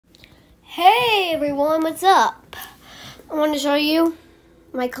Hey everyone, what's up? I want to show you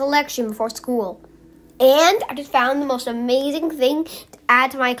my collection before school. And I just found the most amazing thing to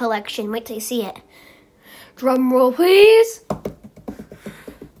add to my collection. Wait till you see it. Drum roll, please.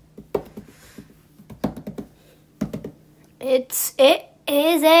 It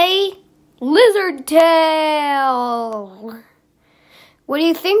is a lizard tail. What do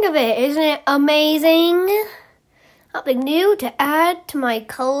you think of it? Isn't it amazing? Something new to add to my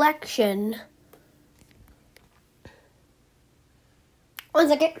collection. One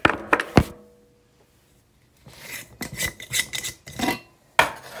second.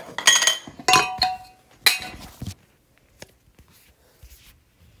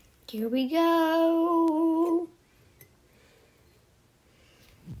 Here we go.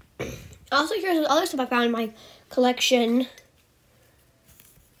 Also, here's some other stuff I found in my collection.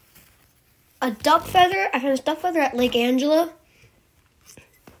 A duck feather. I found a duck feather at Lake Angela.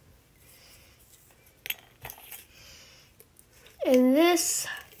 And this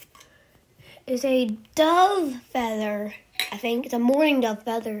is a dove feather. I think it's a mourning dove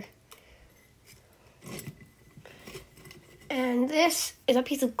feather. And this is a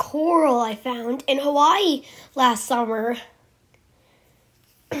piece of coral I found in Hawaii last summer.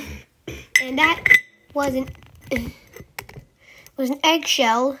 And that was an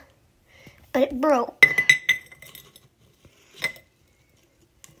eggshell, but it broke.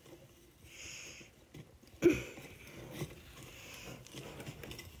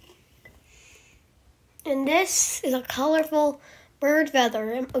 And this is a colorful bird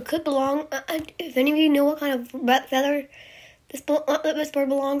feather. It could belong, if any of you know what kind of feather this bird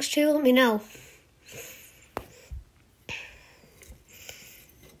belongs to, let me know.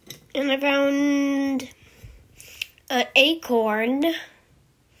 And I found an acorn.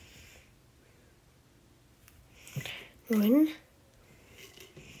 One.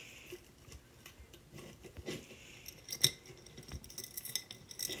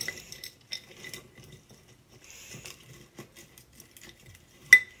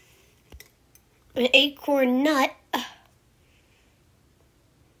 An acorn nut.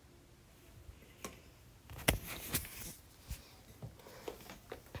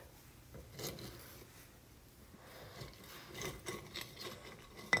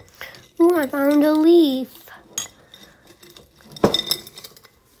 Ooh, I found a leaf.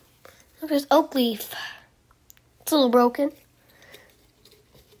 Look, there's oak leaf. It's a little broken.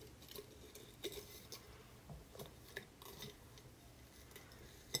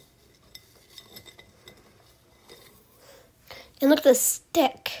 And look at the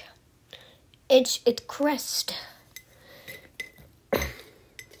stick. It's crest.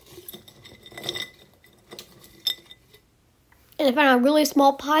 And I found a really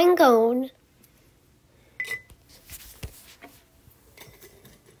small pine cone.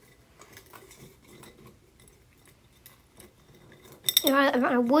 And I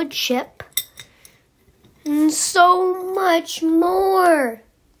found a wood chip. And so much more.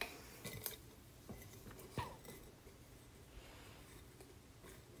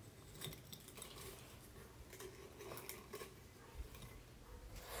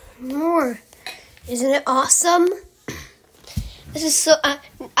 More. Isn't it awesome? This is so.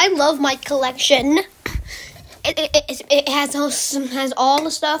 I love my collection. It has all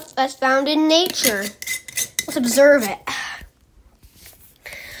the stuff that's found in nature. Let's observe it.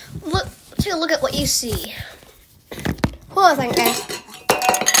 Look. Take a look at what you see. Hold on a second, guys.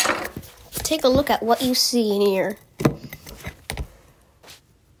 Take a look at what you see in here.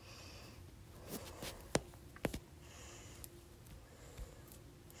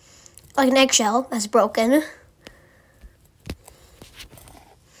 Like an eggshell that's broken.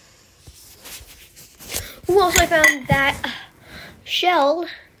 Also, I found that shell,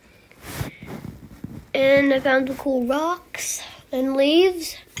 and I found some cool rocks and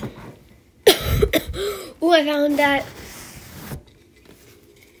leaves. Oh, I found that.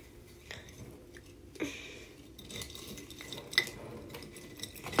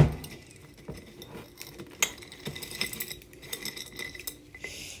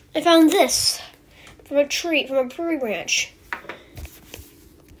 I found this from a tree, from a prairie branch.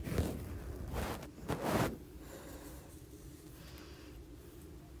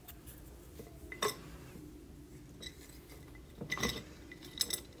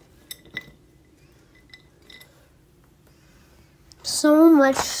 So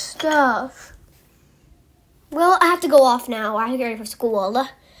much stuff. Well, I have to go off now. I have to get ready for school.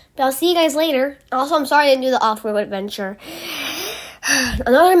 But I'll see you guys later. Also, I'm sorry I didn't do the off-road adventure.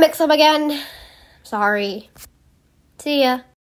 Another mix-up again. Sorry. See ya.